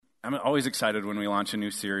I'm always excited when we launch a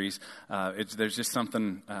new series. There's just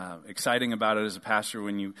something exciting about it as a pastor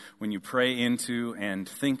when you pray into and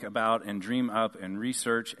think about and dream up and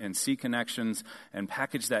research and see connections and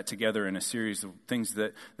package that together in a series of things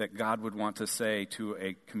that God would want to say to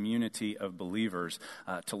a community of believers.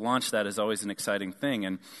 To launch that is always an exciting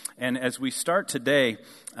thing. And as we start today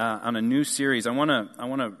on a new series, I want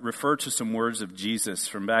to refer to some words of Jesus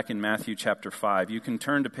from back in Matthew chapter 5. You can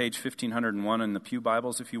turn to page 1501 in the Pew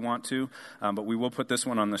Bibles if you want to, but we will put this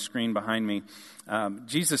one on the screen behind me.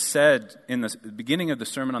 Jesus said in the beginning of the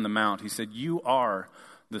Sermon on the Mount, he said, "You are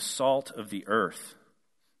the salt of the earth.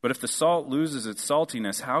 But if the salt loses its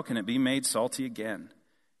saltiness, how can it be made salty again?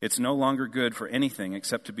 It's no longer good for anything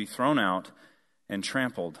except to be thrown out and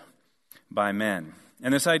trampled by men."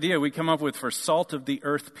 And this idea we come up with for salt of the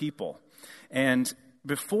earth people. And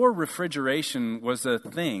before refrigeration was a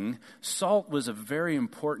thing, salt was a very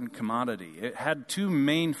important commodity. It had two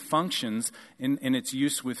main functions in its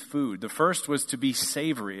use with food. The first was to be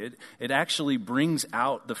savory. It actually brings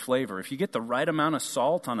out the flavor. If you get the right amount of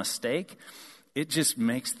salt on a steak, it just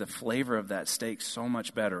makes the flavor of that steak so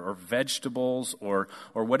much better. Or vegetables or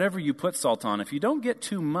whatever you put salt on. If you don't get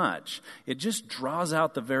too much, it just draws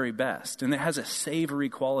out the very best. And it has a savory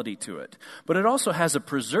quality to it. But it also has a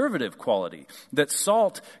preservative quality. That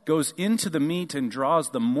salt goes into the meat and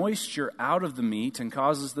draws the moisture out of the meat and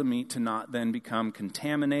causes the meat to not then become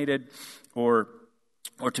contaminated or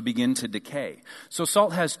to begin to decay. So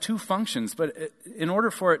salt has two functions, but in order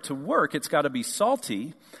for it to work, it's got to be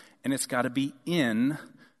salty, and it's got to be in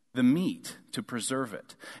the meat to preserve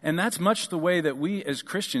it. And that's much the way that we as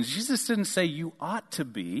Christians, Jesus didn't say you ought to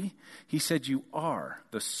be. He said you are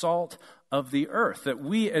the salt of the earth. That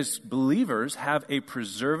we as believers have a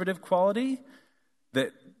preservative quality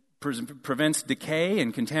that prevents decay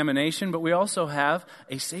and contamination, but we also have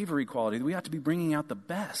a savory quality. We have to be bringing out the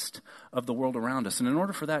best of the world around us. And in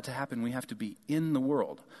order for that to happen, we have to be in the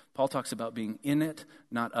world. Paul talks about being in it,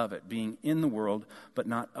 not of it. Being in the world, but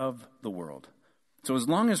not of the world. So as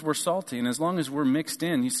long as we're salty and as long as we're mixed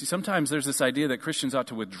in, you see, sometimes there's this idea that Christians ought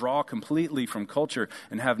to withdraw completely from culture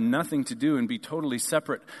and have nothing to do and be totally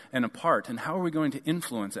separate and apart. And how are we going to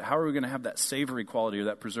influence it? How are we going to have that savory quality or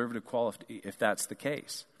that preservative quality if that's the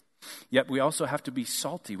case? Yet we also have to be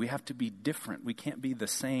salty. We have to be different. We can't be the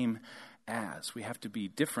same as. We have to be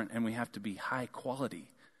different and we have to be high quality.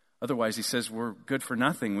 Otherwise, he says, we're good for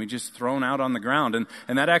nothing. We just thrown out on the ground. And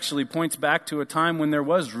that actually points back to a time when there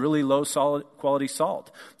was really low quality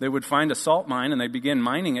salt. They would find a salt mine and they'd begin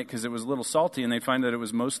mining it because it was a little salty, and they'd find that it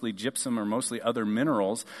was mostly gypsum or mostly other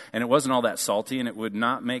minerals, and it wasn't all that salty, and it would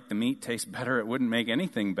not make the meat taste better. It wouldn't make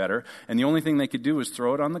anything better. And the only thing they could do was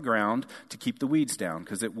throw it on the ground to keep the weeds down,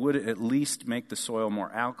 because it would at least make the soil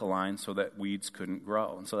more alkaline so that weeds couldn't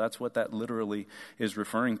grow. And so that's what that literally is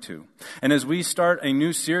referring to. And as we start a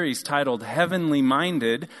new series titled Heavenly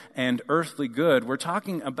Minded and Earthly Good, we're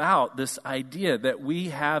talking about this idea that we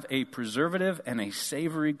have a preservative and a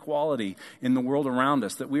savory quality in the world around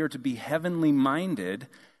us, that we are to be heavenly minded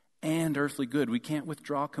and earthly good. We can't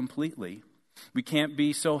withdraw completely. We can't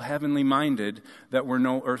be so heavenly minded that we're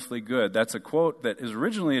no earthly good. That's a quote that is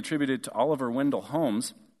originally attributed to Oliver Wendell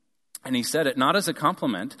Holmes. And he said it not as a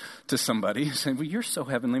compliment to somebody. He said, well, you're so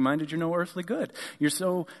heavenly minded, you're no earthly good. You're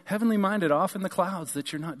so heavenly minded off in the clouds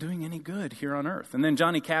that you're not doing any good here on earth. And then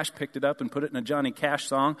Johnny Cash picked it up and put it in a Johnny Cash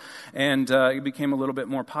song, and it became a little bit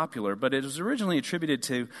more popular. But it was originally attributed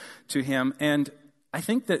to him. And I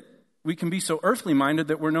think that we can be so earthly minded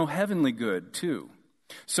that we're no heavenly good too.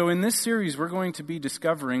 So in this series, we're going to be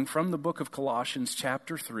discovering from the book of Colossians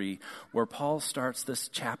chapter 3, where Paul starts this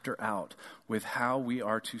chapter out with how we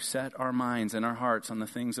are to set our minds and our hearts on the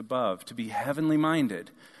things above, to be heavenly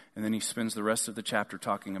minded. And then he spends the rest of the chapter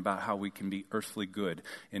talking about how we can be earthly good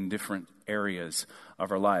in different areas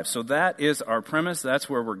of our lives. So that is our premise. That's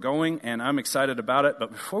where we're going, and I'm excited about it.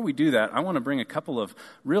 But before we do that, I want to bring a couple of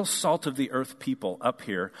real salt of the earth people up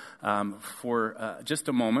here for just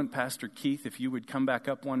a moment. Pastor Keith, if you would come back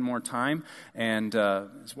up one more time, and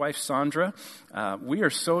his wife Sandra. We are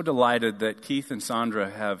so delighted that Keith and Sandra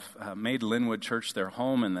have made Linwood Church their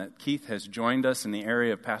home, and that Keith has joined us in the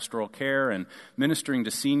area of pastoral care and ministering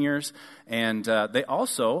to seniors. And they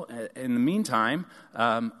also, in the meantime,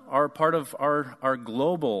 are part of our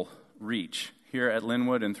global reach here at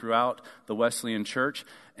Linwood and throughout the Wesleyan Church.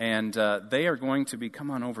 And they are going to be, come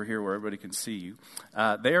on over here where everybody can see you.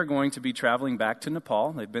 They are going to be traveling back to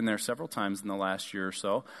Nepal. They've been there several times in the last year or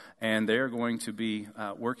so. And they are going to be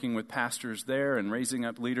working with pastors there and raising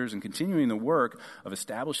up leaders and continuing the work of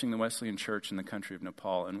establishing the Wesleyan Church in the country of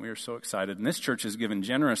Nepal. And we are so excited. And this church has given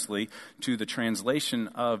generously to the translation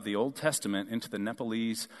of the Old Testament into the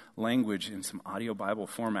Nepalese language in some audio Bible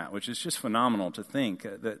format, which is just phenomenal to think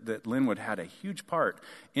that Linwood had a huge part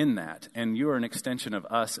in that. And you are an extension of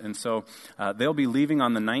us. And so they'll be leaving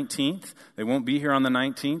on the 19th. They won't be here on the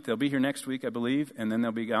 19th. They'll be here next week, I believe. And then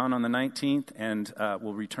they'll be gone on the 19th and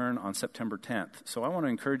will return on September 10th. So I want to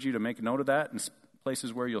encourage you to make note of that and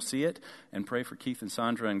places where you'll see it and pray for Keith and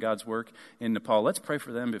Sandra and God's work in Nepal. Let's pray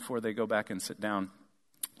for them before they go back and sit down.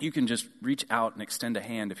 You can just reach out and extend a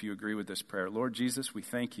hand if you agree with this prayer. Lord Jesus, we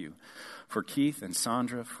thank you for Keith and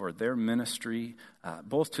Sandra, for their ministry,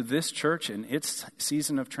 both to this church in its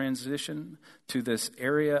season of transition, to this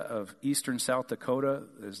area of eastern South Dakota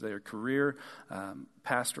as their career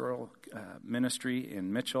pastoral ministry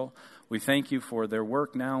in Mitchell. We thank you for their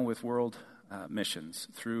work now with world missions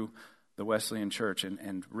through the Wesleyan Church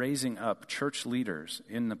and raising up church leaders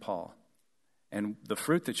in Nepal. And the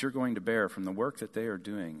fruit that you're going to bear from the work that they are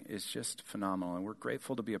doing is just phenomenal, and we're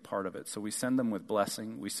grateful to be a part of it. So we send them with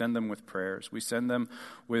blessing. We send them with prayers. We send them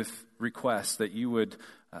with requests that you would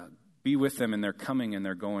be with them in their coming and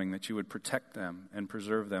their going, that you would protect them and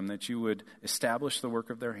preserve them, that you would establish the work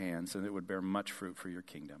of their hands, and it would bear much fruit for your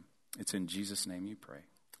kingdom. It's in Jesus' name you pray.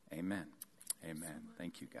 Amen. Amen.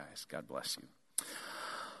 Thank you, guys. God bless you.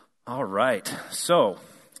 All right. So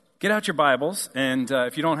get out your Bibles, and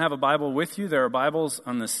if you don't have a Bible with you, there are Bibles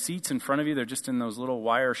on the seats in front of you. They're just in those little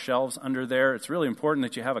wire shelves under there. It's really important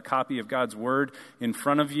that you have a copy of God's Word in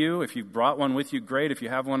front of you. If you brought one with you, great. If you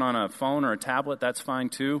have one on a phone or a tablet, that's fine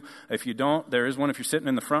too. If you don't, there is one. If you're sitting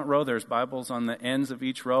in the front row, there's Bibles on the ends of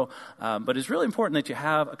each row. But it's really important that you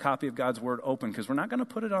have a copy of God's Word open, because we're not going to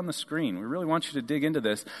put it on the screen. We really want you to dig into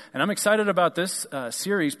this. And I'm excited about this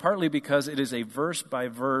series, partly because it is a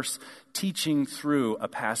verse-by-verse teaching through a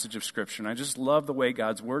passage of Scripture. And I just love the way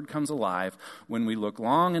God's Word comes alive when we look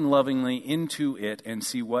long and lovingly into it and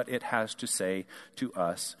see what it has to say to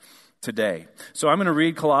us today. So I'm going to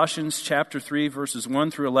read Colossians chapter 3, verses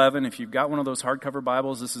 1 through 11. If you've got one of those hardcover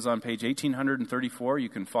Bibles, this is on page 1834. You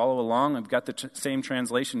can follow along. I've got the same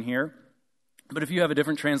translation here. But if you have a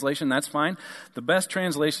different translation, that's fine. The best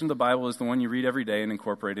translation of the Bible is the one you read every day and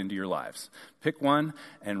incorporate into your lives. Pick one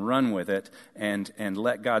and run with it and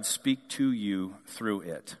let God speak to you through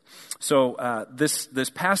it. So this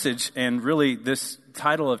passage, and really this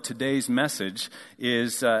title of today's message,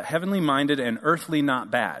 is Heavenly Minded and Earthly Not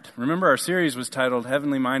Bad. Remember, our series was titled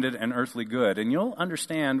Heavenly Minded and Earthly Good. And you'll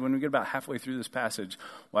understand when we get about halfway through this passage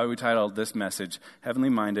why we titled this message Heavenly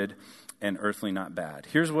Minded and Earthly Not Bad.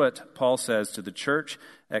 Here's what Paul says to the church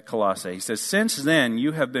at Colossae. He says, "Since then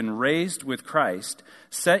you have been raised with Christ,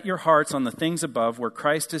 set your hearts on the things above, where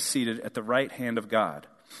Christ is seated at the right hand of God.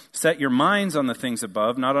 Set your minds on the things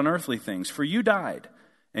above, not on earthly things. For you died,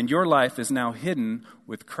 and your life is now hidden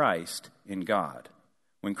with Christ in God.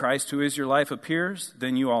 When Christ, who is your life, appears,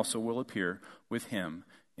 then you also will appear with him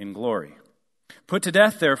in glory. Put to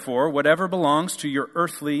death, therefore, whatever belongs to your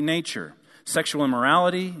earthly nature: sexual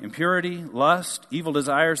immorality, impurity, lust, evil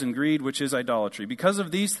desires, and greed, which is idolatry. Because of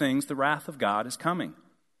these things, the wrath of God is coming.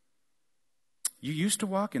 You used to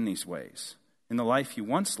walk in these ways in the life you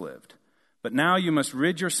once lived. But now you must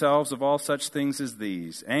rid yourselves of all such things as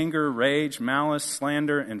these: anger, rage, malice,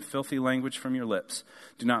 slander, and filthy language from your lips.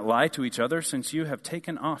 Do not lie to each other, since you have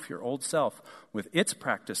taken off your old self with its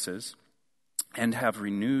practices and have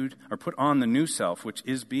renewed or put on the new self, which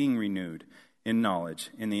is being renewed in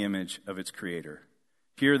knowledge in the image of its Creator.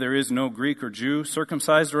 Here there is no Greek or Jew,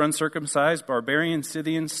 circumcised or uncircumcised, barbarian,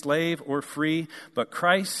 Scythian, slave or free, but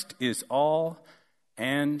Christ is all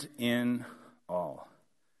and in all."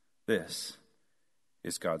 This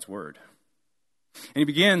is God's Word. And he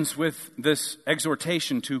begins with this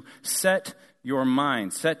exhortation to set your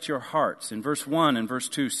minds, set your hearts. In verse 1 and verse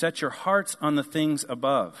 2, set your hearts on the things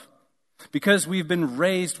above. Because we've been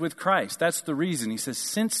raised with Christ. That's the reason. He says,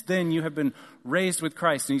 since then you have been raised with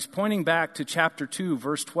Christ. And he's pointing back to chapter 2,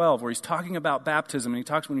 verse 12, where he's talking about baptism. And he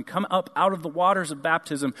talks, when you come up out of the waters of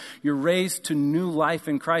baptism, you're raised to new life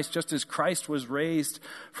in Christ, just as Christ was raised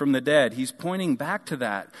from the dead. He's pointing back to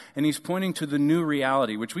that. And he's pointing to the new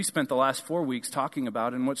reality, which we spent the last 4 weeks talking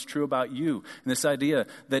about, and what's true about you. And this idea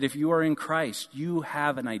that if you are in Christ, you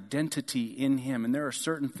have an identity in him. And there are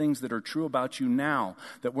certain things that are true about you now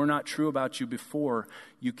that were not true about you before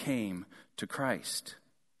you came to Christ.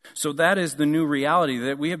 So that is the new reality,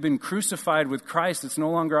 that we have been crucified with Christ. It's no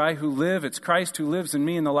longer I who live, it's Christ who lives in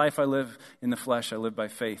me, and the life I live in the flesh, I live by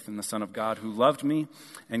faith in the Son of God who loved me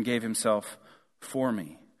and gave himself for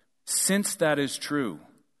me. Since that is true,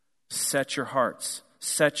 set your hearts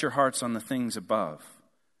on the things above.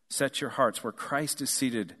 Set your hearts where Christ is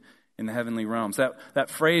seated in the heavenly realms. That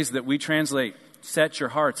phrase that we translate, set your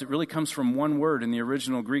hearts, it really comes from one word in the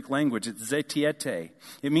original Greek language. It's zetiete.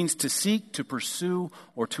 It means to seek, to pursue,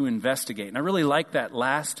 or to investigate. And I really like that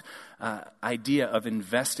last idea of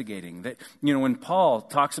investigating. That, when Paul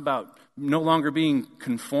talks about no longer being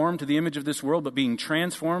conformed to the image of this world, but being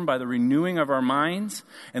transformed by the renewing of our minds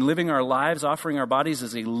and living our lives, offering our bodies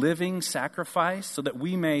as a living sacrifice so that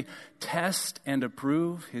we may test and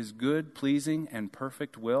approve his good, pleasing, and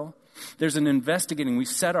perfect will. There's an investigating. We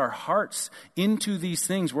set our hearts into these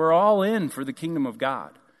things. We're all in for the kingdom of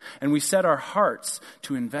God. And we set our hearts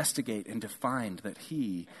to investigate and to find that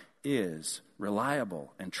he is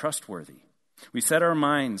reliable and trustworthy. We set our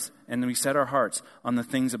minds and we set our hearts on the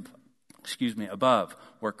things above,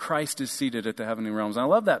 where Christ is seated at the heavenly realms. And I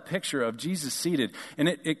love that picture of Jesus seated. And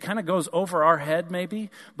it kind of goes over our head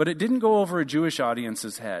maybe, but it didn't go over a Jewish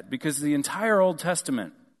audience's head, because the entire Old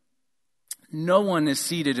Testament, no one is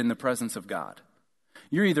seated in the presence of God.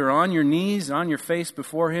 You're either on your knees, on your face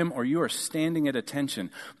before him, or you are standing at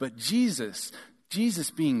attention. But Jesus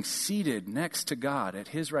being seated next to God at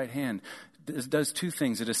his right hand does two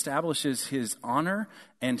things. It establishes his honor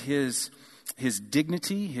and his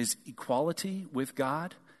dignity, his equality with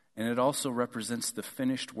God, and it also represents the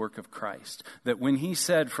finished work of Christ. That when he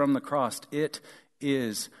said from the cross, it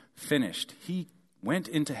is finished, he went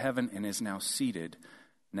into heaven and is now seated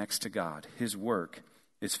next to God. His work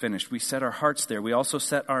is finished. We set our hearts there. We also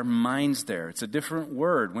set our minds there. It's a different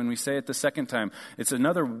word when we say it the second time. It's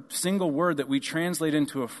another single word that we translate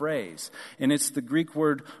into a phrase. And it's the Greek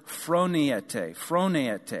word phroneiete.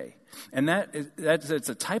 And it's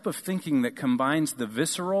a type of thinking that combines the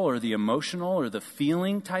visceral or the emotional or the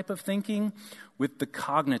feeling type of thinking with the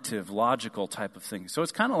cognitive, logical type of thing. So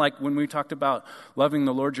it's kind of like when we talked about loving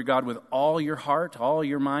the Lord your God with all your heart, all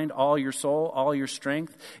your mind, all your soul, all your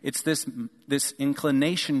strength. It's this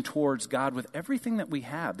inclination towards God with everything that we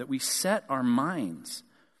have, that we set our minds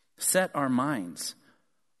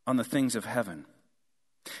on the things of heaven.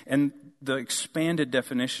 And the expanded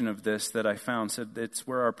definition of this that I found said it's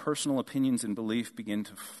where our personal opinions and belief begin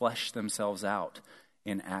to flesh themselves out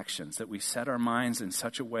in actions, that we set our minds in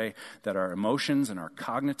such a way that our emotions and our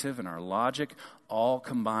cognitive and our logic all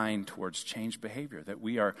combine towards changed behavior, that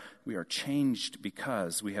we are changed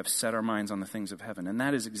because we have set our minds on the things of heaven. And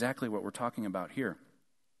that is exactly what we're talking about here.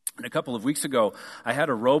 And a couple of weeks ago, I had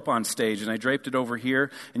a rope on stage, and I draped it over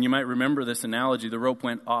here. And you might remember this analogy. The rope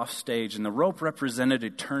went off stage, and the rope represented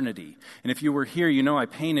eternity. And if you were here, I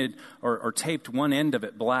painted or taped one end of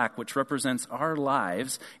it black, which represents our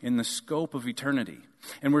lives in the scope of eternity.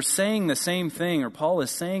 And we're saying the same thing, or Paul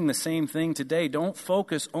is saying the same thing today. Don't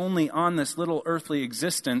focus only on this little earthly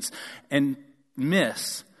existence and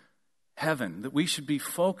miss heaven, that we should be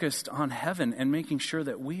focused on heaven and making sure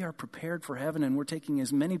that we are prepared for heaven and we're taking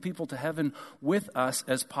as many people to heaven with us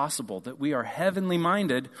as possible, that we are heavenly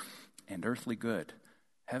minded and earthly good.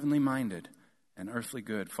 Heavenly minded and earthly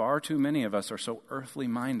good. Far too many of us are so earthly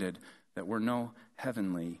minded that we're no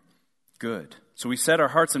heavenly good. So we set our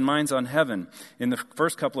hearts and minds on heaven in the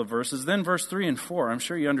first couple of verses. Then verse 3 and 4, I'm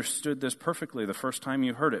sure you understood this perfectly the first time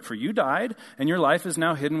you heard it. For you died, and your life is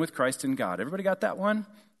now hidden with Christ in God. Everybody got that one?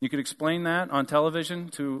 You could explain that on television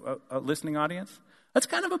to a listening audience? That's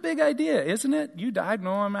kind of a big idea, isn't it? You died.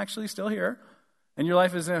 No, I'm actually still here. And your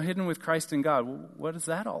life is now hidden with Christ in God. Well, what is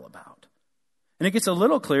that all about? And it gets a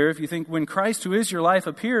little clearer if you think when Christ, who is your life,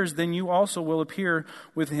 appears, then you also will appear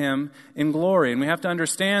with him in glory. And we have to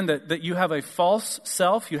understand that you have a false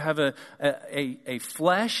self. You have a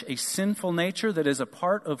flesh, a sinful nature that is a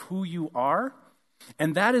part of who you are.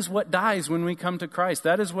 And that is what dies when we come to Christ.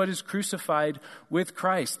 That is what is crucified with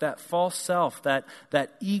Christ. That false self, that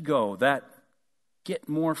ego, that get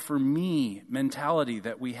more for me mentality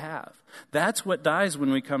that we have. That's what dies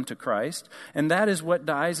when we come to Christ. And that is what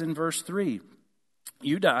dies in verse 3.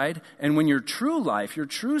 You died, and when your true life, your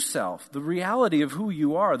true self, the reality of who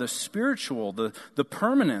you are, the spiritual, the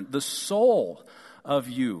permanent, the soul of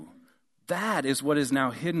you, that is what is now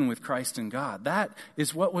hidden with Christ in God. That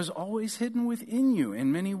is what was always hidden within you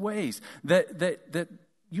in many ways. That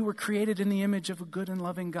you were created in the image of a good and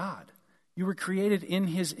loving God. You were created in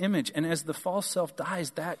his image. And as the false self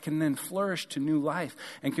dies, that can then flourish to new life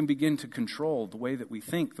and can begin to control the way that we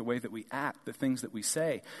think, the way that we act, the things that we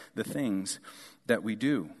say, the things that we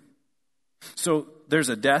do. So there's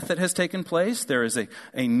a death that has taken place. There is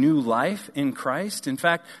a new life in Christ. In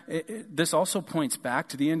fact, this also points back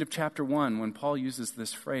to the end of chapter 1 when Paul uses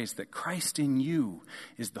this phrase that Christ in you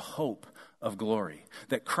is the hope of glory.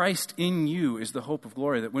 That Christ in you is the hope of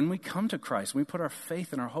glory. That when we come to Christ, when we put our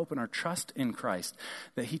faith and our hope and our trust in Christ,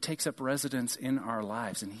 that he takes up residence in our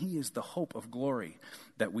lives. And he is the hope of glory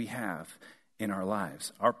that we have in our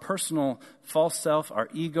lives. Our personal false self, our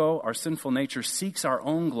ego, our sinful nature seeks our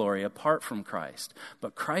own glory apart from Christ.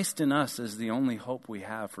 But Christ in us is the only hope we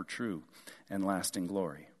have for true and lasting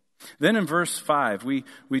glory. Then in verse 5, we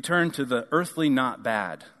turn to the earthly not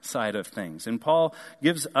bad side of things. And Paul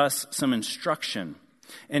gives us some instruction.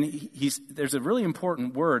 And there's a really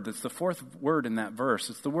important word that's the fourth word in that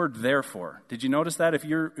verse. It's the word therefore. Did you notice that? If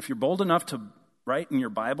you're bold enough to write in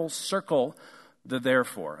your Bible, circle the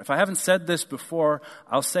therefore. If I haven't said this before,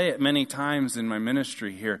 I'll say it many times in my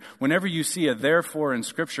ministry here. Whenever you see a therefore in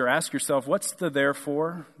Scripture, ask yourself, what's the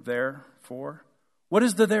therefore? Therefore? What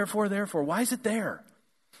is the therefore? Why is it there?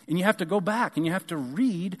 And you have to go back and you have to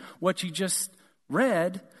read what you just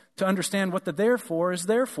read to understand what the therefore is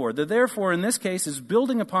there for. The therefore in this case is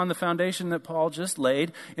building upon the foundation that Paul just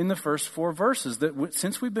laid in the first 4 verses. That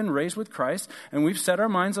since we've been raised with Christ and we've set our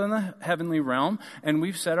minds on the heavenly realm and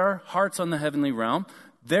we've set our hearts on the heavenly realm,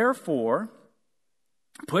 therefore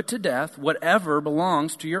put to death whatever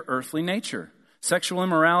belongs to your earthly nature. Sexual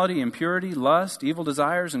immorality, impurity, lust, evil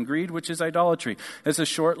desires, and greed, which is idolatry. It's a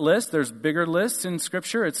short list. There's bigger lists in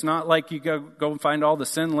Scripture. It's not like you go and find all the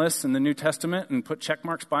sin lists in the New Testament and put check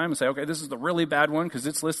marks by them and say, okay, this is the really bad one because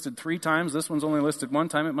it's listed 3 times. This one's only listed 1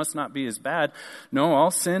 time. It must not be as bad. No, all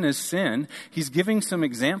sin is sin. He's giving some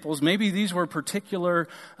examples. Maybe these were particular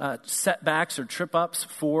setbacks or trip-ups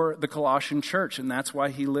for the Colossian church, and that's why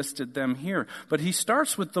he listed them here. But he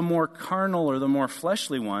starts with the more carnal or the more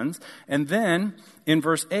fleshly ones, and then in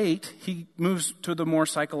verse 8, he moves to the more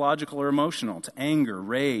psychological or emotional, to anger,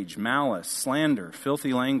 rage, malice, slander,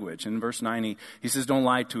 filthy language. In verse 9, he says, don't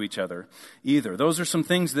lie to each other either. Those are some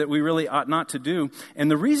things that we really ought not to do. And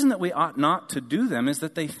the reason that we ought not to do them is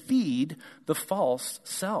that they feed the false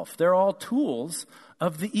self. They're all tools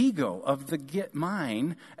of the ego, of the get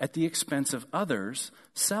mine at the expense of others'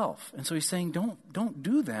 self. And so he's saying, don't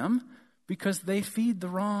do them because they feed the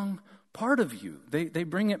wrong part of you. They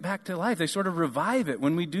bring it back to life. They sort of revive it.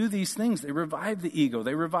 When we do these things, they revive the ego.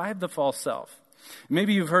 They revive the false self.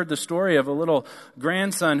 Maybe you've heard the story of a little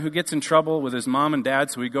grandson who gets in trouble with his mom and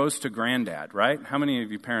dad, so he goes to granddad, right? How many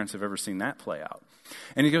of you parents have ever seen that play out?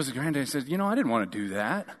 And he goes to granddad and says, I didn't want to do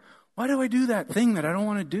that. Why do I do that thing that I don't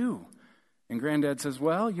want to do? And granddad says,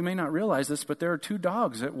 well, you may not realize this, but there are 2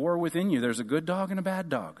 dogs at war within you. There's a good dog and a bad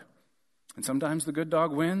dog. And sometimes the good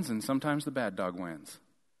dog wins, and sometimes the bad dog wins.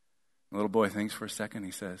 The little boy thinks for a second.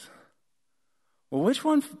 He says, well, which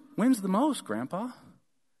one wins the most, Grandpa?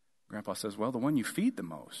 Grandpa says, well, the one you feed the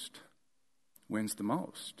most wins the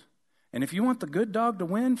most. And if you want the good dog to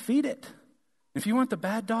win, feed it. If you want the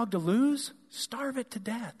bad dog to lose, starve it to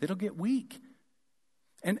death. It'll get weak.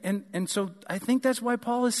 And so I think that's why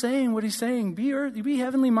Paul is saying what he's saying. Be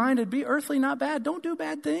heavenly minded, be earthly, not bad. Don't do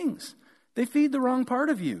bad things. They feed the wrong part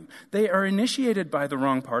of you. They are initiated by the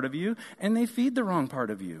wrong part of you, and they feed the wrong part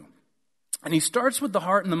of you. And he starts with the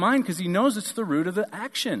heart and the mind because he knows it's the root of the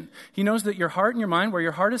action. He knows that your heart and your mind, where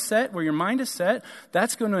your heart is set, where your mind is set,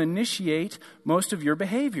 that's going to initiate most of your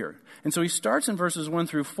behavior. And so he starts in verses 1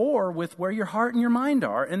 through 4 with where your heart and your mind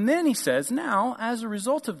are. And then he says, now, as a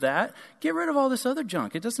result of that, get rid of all this other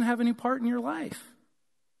junk. It doesn't have any part in your life.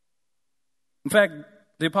 In fact,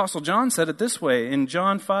 the Apostle John said it this way in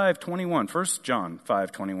John 5:21, 1 John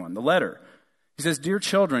 5:21, the letter. He says, dear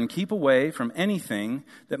children, keep away from anything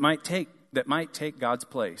that might take God's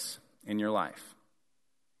place in your life.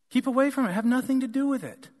 Keep away from it. Have nothing to do with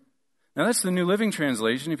it. Now, that's the New Living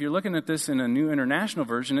Translation. If you're looking at this in a New International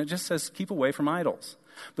Version, it just says keep away from idols.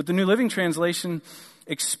 But the New Living Translation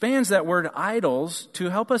expands that word idols to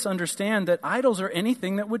help us understand that idols are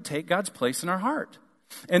anything that would take God's place in our heart.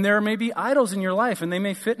 And there may be idols in your life, and they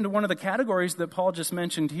may fit into one of the categories that Paul just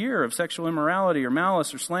mentioned here of sexual immorality or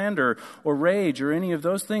malice or slander or rage or any of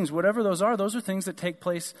those things. Whatever those are things that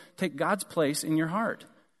take God's place in your heart.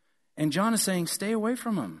 And John is saying, stay away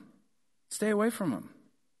from them. Stay away from them.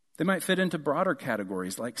 They might fit into broader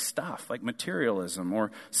categories like stuff, like materialism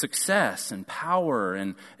or success and power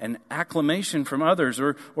and acclamation from others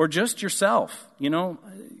or just yourself.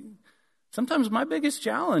 Sometimes my biggest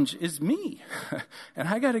challenge is me. And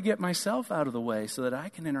I got to get myself out of the way so that I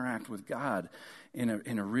can interact with God in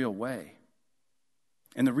a real way.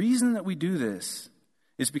 And the reason that we do this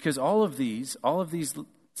is because all of these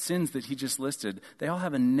sins that he just listed, they all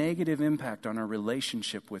have a negative impact on our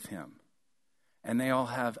relationship with him. and they all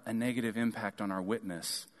have a negative impact on our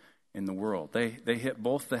witness in the world. They hit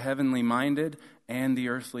both the heavenly minded and the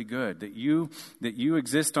earthly good. That you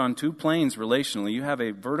exist on two planes relationally. You have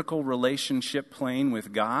a vertical relationship plane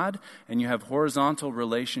with God, and you have horizontal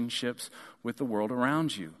relationships with the world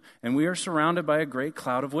around you. And we are surrounded by a great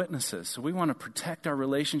cloud of witnesses. So we want to protect our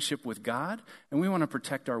relationship with God, and we want to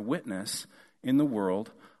protect our witness in the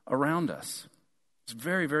world around us. It's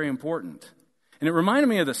very, very important. And it reminded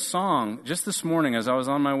me of the song just this morning as I was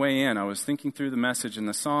on my way in. I was thinking through the message, and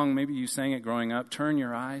the song, maybe you sang it growing up, "Turn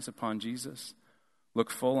your eyes upon Jesus, look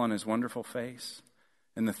full on his wonderful face,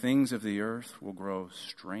 and the things of the earth will grow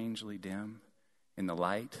strangely dim in the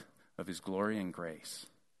light of his glory and grace."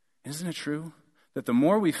 Isn't it true that the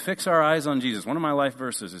more we fix our eyes on Jesus, one of my life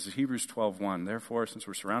verses is Hebrews 12:1. Therefore, since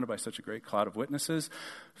we're surrounded by such a great cloud of witnesses,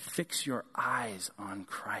 fix your eyes on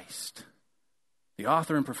Christ, the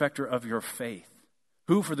author and perfecter of your faith,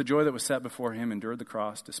 who for the joy that was set before him endured the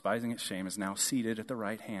cross, despising its shame, is now seated at the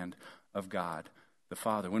right hand of God the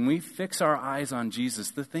Father. When we fix our eyes on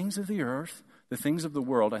Jesus, the things of the earth, the things of the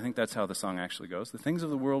world, I think that's how the song actually goes, the things of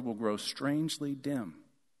the world will grow strangely dim.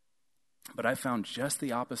 But I found just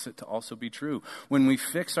the opposite to also be true. When we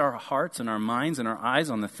fix our hearts and our minds and our eyes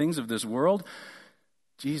on the things of this world,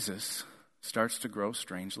 Jesus starts to grow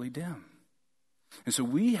strangely dim. And so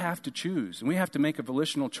we have to choose, and we have to make a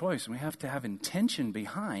volitional choice, and we have to have intention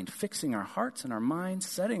behind fixing our hearts and our minds,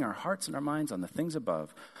 setting our hearts and our minds on the things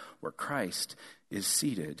above, where Christ is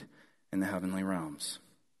seated in the heavenly realms.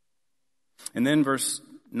 And then verse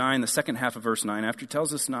 9, the second half of verse 9, after he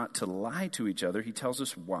tells us not to lie to each other, he tells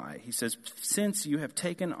us why. He says, "Since you have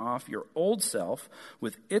taken off your old self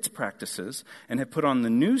with its practices and have put on the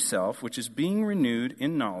new self, which is being renewed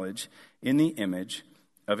in knowledge in the image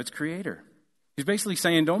of its creator." He's basically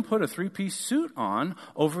saying, don't put a three-piece suit on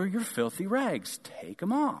over your filthy rags. Take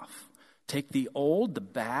them off. Take the old, the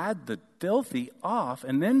bad, the filthy off,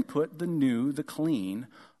 and then put the new, the clean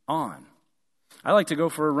on. I like to go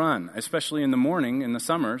for a run, especially in the morning in the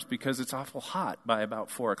summers, because it's awful hot by about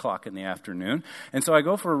 4 o'clock in the afternoon. And so I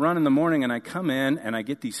go for a run in the morning, and I come in, and I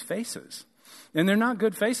get these faces. And they're not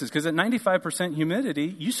good faces, because at 95%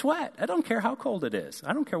 humidity, you sweat. I don't care how cold it is.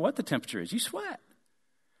 I don't care what the temperature is. You sweat.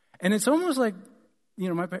 And it's almost like,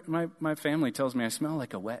 my family tells me I smell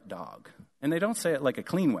like a wet dog. And they don't say it like a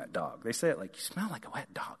clean wet dog. They say it like, you smell like a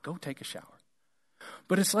wet dog. Go take a shower.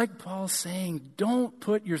 But it's like Paul's saying, don't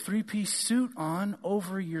put your three-piece suit on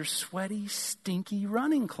over your sweaty, stinky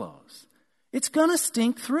running clothes. It's going to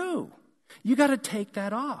stink through. You got to take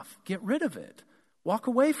that off. Get rid of it. Walk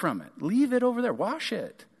away from it. Leave it over there. Wash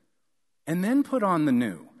it. And then put on the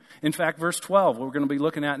new. In fact, verse 12, what we're going to be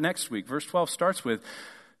looking at next week, verse 12 starts with,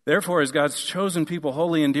 "Therefore, as God's chosen people,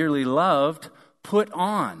 holy and dearly loved, put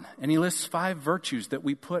on." And he lists 5 virtues that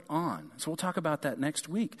we put on. So we'll talk about that next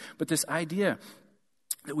week. But this idea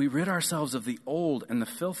that we rid ourselves of the old and the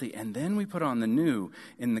filthy, and then we put on the new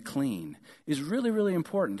in the clean, is really, really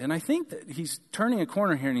important. And I think that he's turning a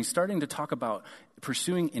corner here, and he's starting to talk about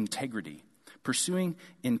pursuing integrity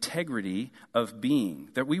of being,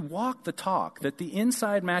 that we walk the talk, that the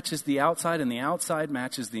inside matches the outside and the outside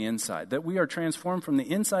matches the inside, that we are transformed from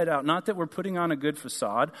the inside out, not that we're putting on a good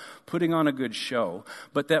facade, putting on a good show,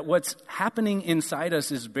 but that what's happening inside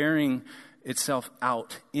us is bearing itself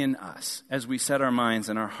out in us as we set our minds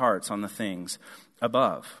and our hearts on the things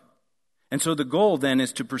above. And so the goal then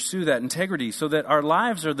is to pursue that integrity so that our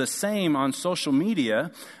lives are the same on social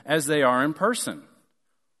media as they are in person.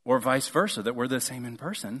 Or vice versa, that we're the same in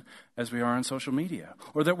person as we are on social media.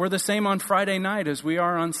 Or that we're the same on Friday night as we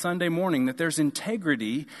are on Sunday morning, that there's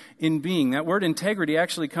integrity in being. That word integrity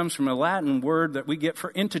actually comes from a Latin word that we get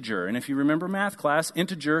for integer. And if you remember math class,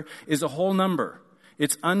 integer is a whole number.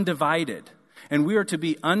 It's undivided. And we are to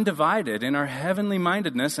be undivided in our heavenly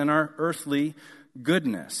mindedness and our earthly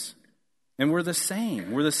goodness. And we're the same.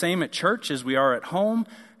 We're the same at church as we are at home,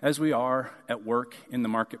 as we are at work in the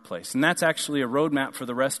marketplace. And that's actually a roadmap for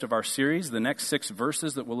the rest of our series. The next 6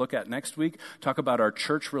 verses that we'll look at next week talk about our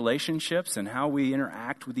church relationships and how we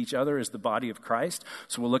interact with each other as the body of Christ.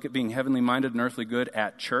 So we'll look at being heavenly minded and earthly good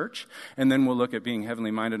at church. And then we'll look at being heavenly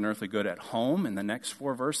minded and earthly good at home in the next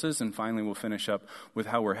 4 verses. And finally, we'll finish up with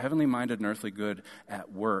how we're heavenly minded and earthly good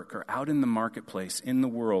at work or out in the marketplace, in the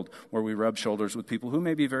world, where we rub shoulders with people who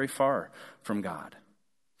may be very far from God.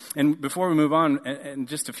 And before we move on, and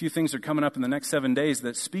just a few things are coming up in the next 7 days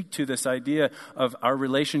that speak to this idea of our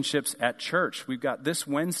relationships at church. We've got this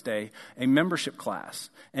Wednesday a membership class.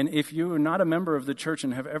 And if you are not a member of the church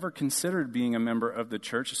and have ever considered being a member of the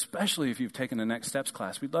church, especially if you've taken a Next Steps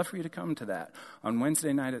class, we'd love for you to come to that on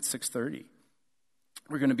Wednesday night at 6:30.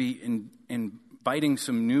 We're going to be inviting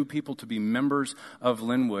some new people to be members of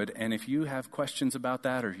Linwood. And if you have questions about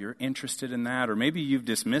that, or you're interested in that, or maybe you've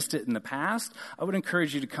dismissed it in the past, I would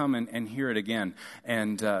encourage you to come and hear it again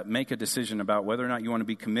and make a decision about whether or not you want to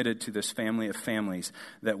be committed to this family of families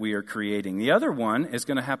that we are creating. The other one is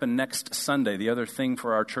going to happen next Sunday, the other thing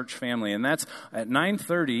for our church family, and that's at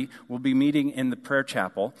 9:30. We'll be meeting in the prayer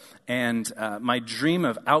chapel, and my dream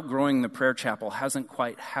of outgrowing the prayer chapel hasn't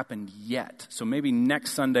quite happened yet. So maybe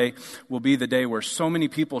next Sunday will be the day where so many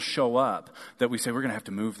people show up that we say, we're going to have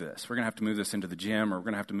to move this. We're going to have to move this into the gym, or we're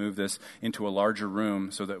going to have to move this into a larger room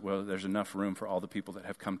so that, well, there's enough room for all the people that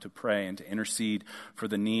have come to pray and to intercede for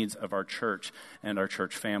the needs of our church and our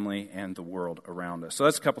church family and the world around us. So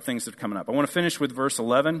that's a couple things that are coming up. I want to finish with verse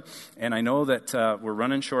 11, and I know that we're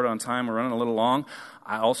running short on time. We're running a little long.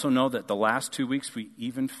 I also know that the last 2 weeks we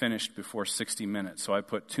even finished before 60 minutes. So I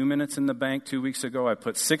put 2 minutes in the bank 2 weeks ago. I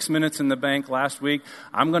put 6 minutes in the bank last week.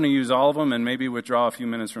 I'm going to use all of them and maybe withdraw a few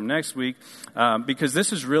minutes from next week because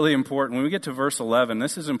this is really important. When we get to verse 11,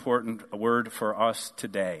 this is important, a word for us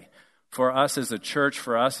today. For us as a church,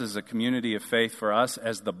 for us as a community of faith, for us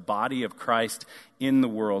as the body of Christ in the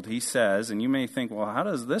world, he says, and you may think, well, how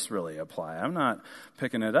does this really apply? I'm not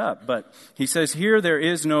picking it up. But he says, here there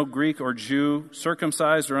is no Greek or Jew,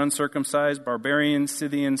 circumcised or uncircumcised, barbarian,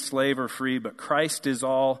 Scythian, slave or free, but Christ is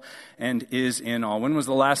all and is in all. When was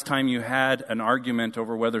the last time you had an argument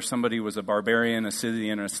over whether somebody was a barbarian, a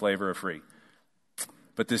Scythian, a slave, or a free?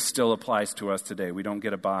 But this still applies to us today. We don't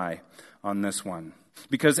get a bye on this one.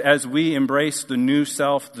 Because as we embrace the new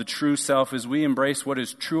self, the true self, as we embrace what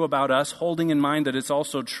is true about us, holding in mind that it's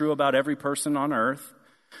also true about every person on earth,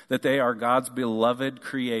 that they are God's beloved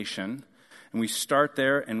creation, and we start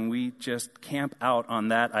there and we just camp out on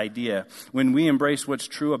that idea. When we embrace what's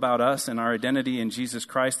true about us and our identity in Jesus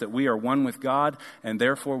Christ, that we are one with God, and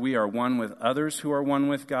therefore we are one with others who are one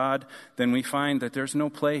with God, then we find that there's no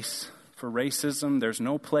place for racism, there's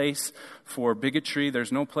no place for bigotry,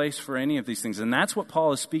 there's no place for any of these things. And that's what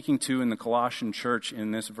Paul is speaking to in the Colossian church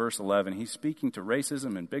in this verse 11. He's speaking to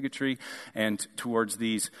racism and bigotry and towards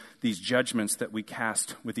these judgments that we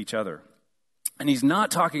cast with each other. And he's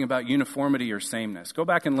not talking about uniformity or sameness. Go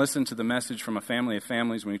back and listen to the message from A Family of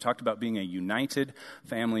Families when he talked about being a united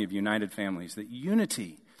family of united families. That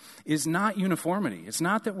unity is not uniformity. It's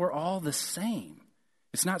not that we're all the same.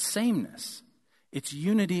 It's not sameness. It's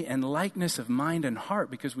unity and likeness of mind and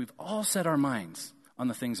heart, because we've all set our minds on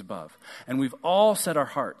the things above. And we've all set our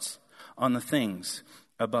hearts on the things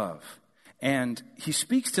above. And he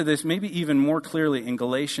speaks to this maybe even more clearly in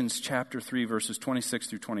Galatians chapter 3, verses 26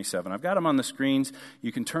 through 27. I've got them on the screens.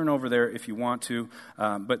 You can turn over there if you want to.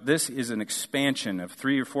 But this is an expansion of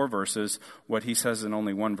 3 or 4 verses, what he says in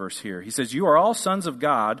only one verse here. He says, "You are all sons of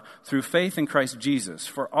God through faith in Christ Jesus.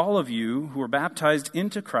 For all of you who were baptized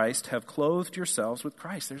into Christ have clothed yourselves with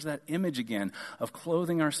Christ." There's that image again of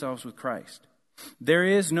clothing ourselves with Christ. "There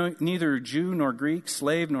is neither Jew nor Greek,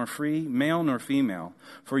 slave nor free, male nor female,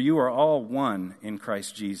 for you are all one in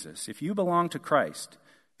Christ Jesus. If you belong to Christ,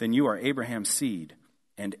 then you are Abraham's seed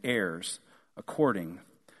and heirs according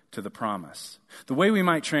to the promise." The way we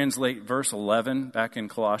might translate verse 11 back in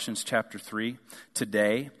Colossians chapter 3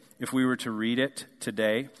 today, if we were to read it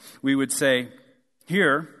today, we would say,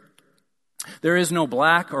 here, there is no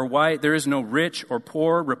black or white, there is no rich or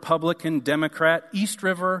poor, Republican, Democrat, East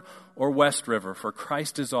River or West River, for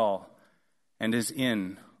Christ is all and is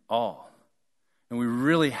in all. And we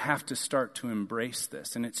really have to start to embrace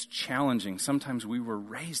this. And it's challenging. Sometimes we were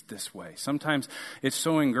raised this way. Sometimes it's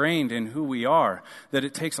so ingrained in who we are that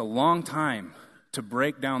it takes a long time to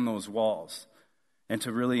break down those walls and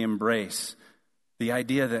to really embrace the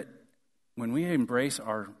idea that when we embrace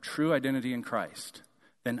our true identity in Christ,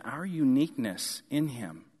 then our uniqueness in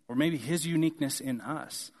him, or maybe his uniqueness in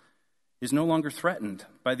us, is no longer threatened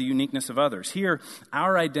by the uniqueness of others. Here,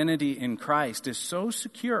 our identity in Christ is so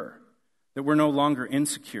secure that we're no longer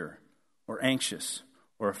insecure or anxious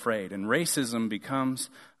or afraid. And racism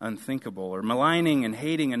becomes unthinkable, or maligning and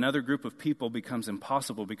hating another group of people becomes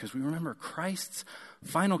impossible, because we remember Christ's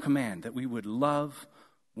final command that we would love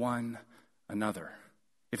one another.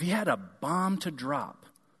 If he had a bomb to drop,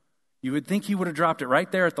 you would think he would have dropped it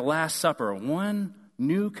right there at the Last Supper. One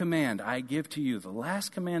new command I give to you. The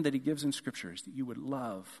last command that he gives in Scripture is that you would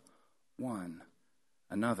love one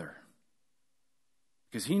another.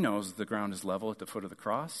 Because he knows the ground is level at the foot of the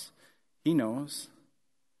cross. He knows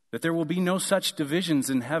that there will be no such divisions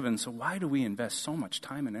in heaven. So why do we invest so much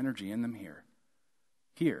time and energy in them here?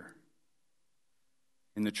 Here,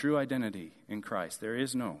 in the true identity in Christ, there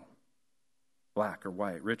is no black or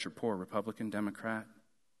white, rich or poor, Republican, Democrat,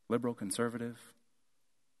 liberal, conservative,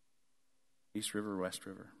 East River, West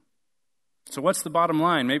River. So what's the bottom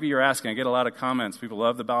line? Maybe you're asking. I get a lot of comments. People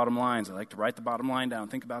love the bottom lines. I like to write the bottom line down,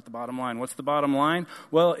 think about the bottom line. What's the bottom line?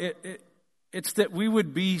 Well, it's that we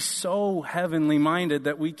would be so heavenly minded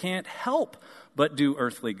that we can't help but do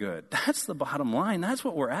earthly good. That's the bottom line. That's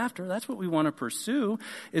what we're after. That's what we want to pursue,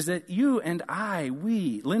 is that you and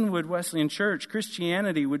we, Linwood Wesleyan Church,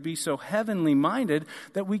 Christianity, would be so heavenly minded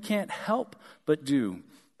that we can't help but do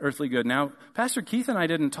earthly good. Now, Pastor Keith and I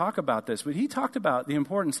didn't talk about this, but he talked about the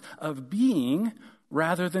importance of being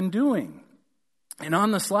rather than doing. And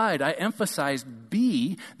on the slide, I emphasized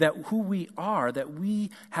be, that who we are, that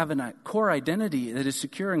we have a core identity that is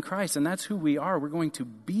secure in Christ, and that's who we are. We're going to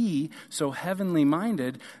be so heavenly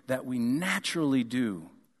minded that we naturally do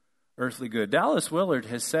earthly good. Dallas Willard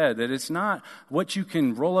has said that it's not what you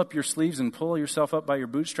can roll up your sleeves and pull yourself up by your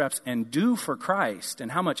bootstraps and do for Christ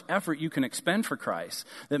and how much effort you can expend for Christ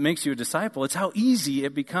that makes you a disciple. It's how easy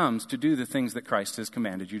it becomes to do the things that Christ has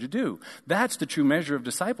commanded you to do. That's the true measure of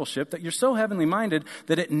discipleship, that you're so heavenly minded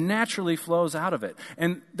that it naturally flows out of it.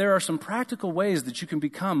 And there are some practical ways that you can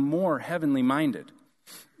become more heavenly minded.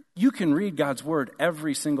 You can read God's Word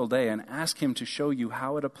every single day and ask Him to show you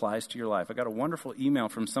how it applies to your life. I got a wonderful email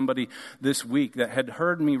from somebody this week that had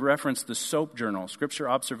heard me reference the SOAP journal, Scripture,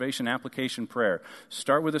 Observation, Application, Prayer.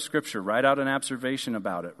 Start with a scripture, write out an observation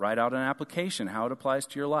about it, write out an application, how it applies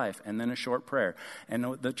to your life, and then a short prayer.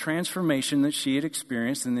 And the transformation that she had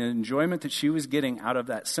experienced and the enjoyment that she was getting out of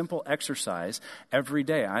that simple exercise every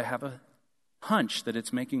day, I have a hunch that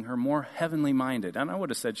it's making her more heavenly minded. And I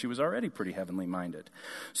would have said she was already pretty heavenly minded.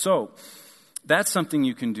 So that's something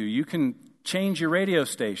you can do. You can change your radio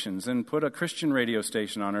stations and put a Christian radio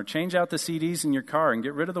station on, or change out the CDs in your car and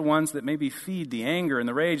get rid of the ones that maybe feed the anger and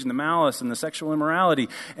the rage and the malice and the sexual immorality,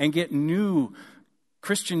 and get new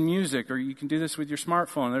Christian music. Or you can do this with your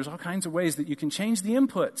smartphone. There's all kinds of ways that you can change the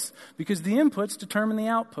inputs, because the inputs determine the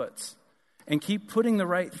outputs. And keep putting the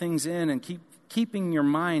right things in, and keeping your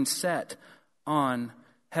mind set on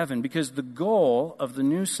heaven, because the goal of the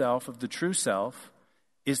new self, of the true self,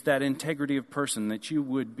 is that integrity of person, that you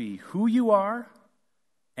would be who you are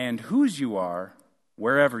and whose you are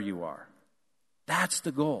wherever you are. That's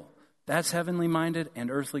the goal. That's heavenly minded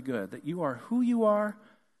and earthly good, that you are who you are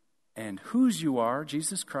and whose you are,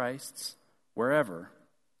 Jesus Christ's, wherever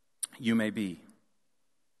you may be.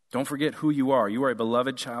 Don't forget who you are. You are a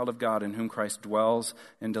beloved child of God in whom Christ dwells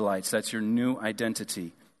and delights. That's your new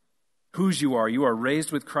identity. Whose you are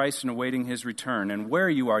raised with Christ and awaiting His return. And where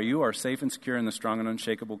you are safe and secure in the strong and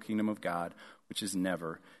unshakable kingdom of God, which is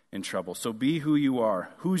never in trouble. So be who you are,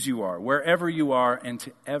 whose you are, wherever you are, and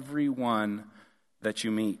to everyone that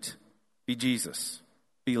you meet. Be Jesus.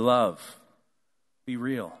 Be love. Be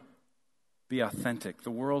real. Be authentic.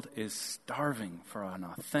 The world is starving for an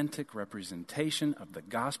authentic representation of the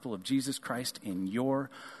gospel of Jesus Christ in your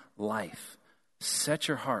life. Set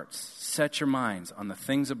your hearts, set your minds on the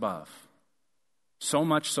things above, so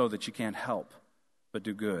much so that you can't help but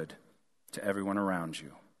do good to everyone around you.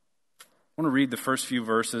 I want to read the first few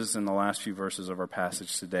verses and the last few verses of our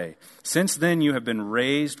passage today. Since then you have been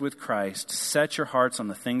raised with Christ. Set your hearts on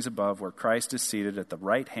the things above, where Christ is seated at the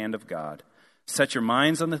right hand of God. Set your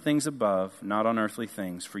minds on the things above, not on earthly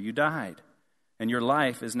things, for you died, and your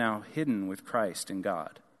life is now hidden with Christ in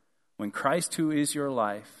God. When Christ, who is your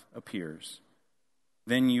life, appears,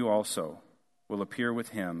 then you also will appear with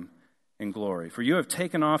Him in glory. For you have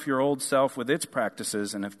taken off your old self with its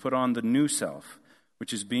practices and have put on the new self,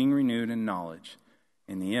 which is being renewed in knowledge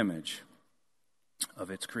in the image of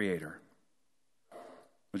its Creator.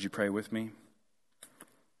 Would you pray with me?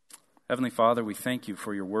 Heavenly Father, we thank you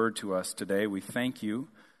for your word to us today. We thank you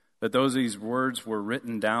that these words were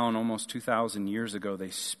written down almost 2,000 years ago. They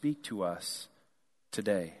speak to us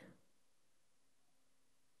today.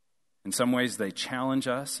 In some ways they challenge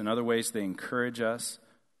us, in other ways they encourage us.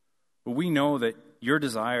 But we know that your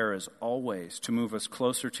desire is always to move us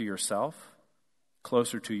closer to yourself,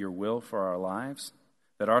 closer to your will for our lives,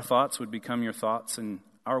 that our thoughts would become your thoughts and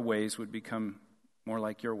our ways would become more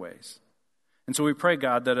like your ways. And so we pray,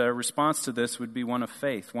 God, that a response to this would be one of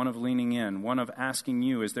faith, one of leaning in, one of asking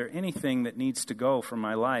you, is there anything that needs to go from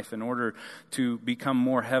my life in order to become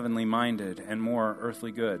more heavenly minded and more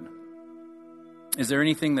earthly good? Is there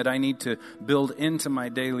anything that I need to build into my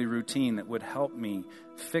daily routine that would help me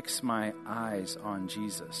fix my eyes on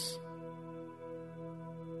Jesus?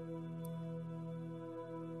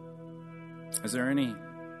 Is there any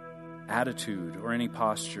attitude or any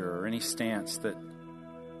posture or any stance that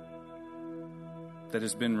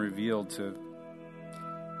has been revealed to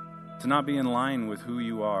not be in line with who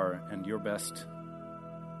you are and your best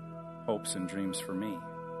hopes and dreams for me?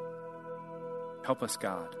 Help us,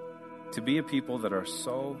 God, to be a people that are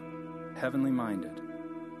so heavenly minded,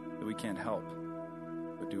 that we can't help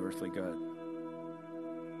but do earthly good.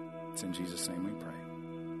 It's in Jesus' name we pray.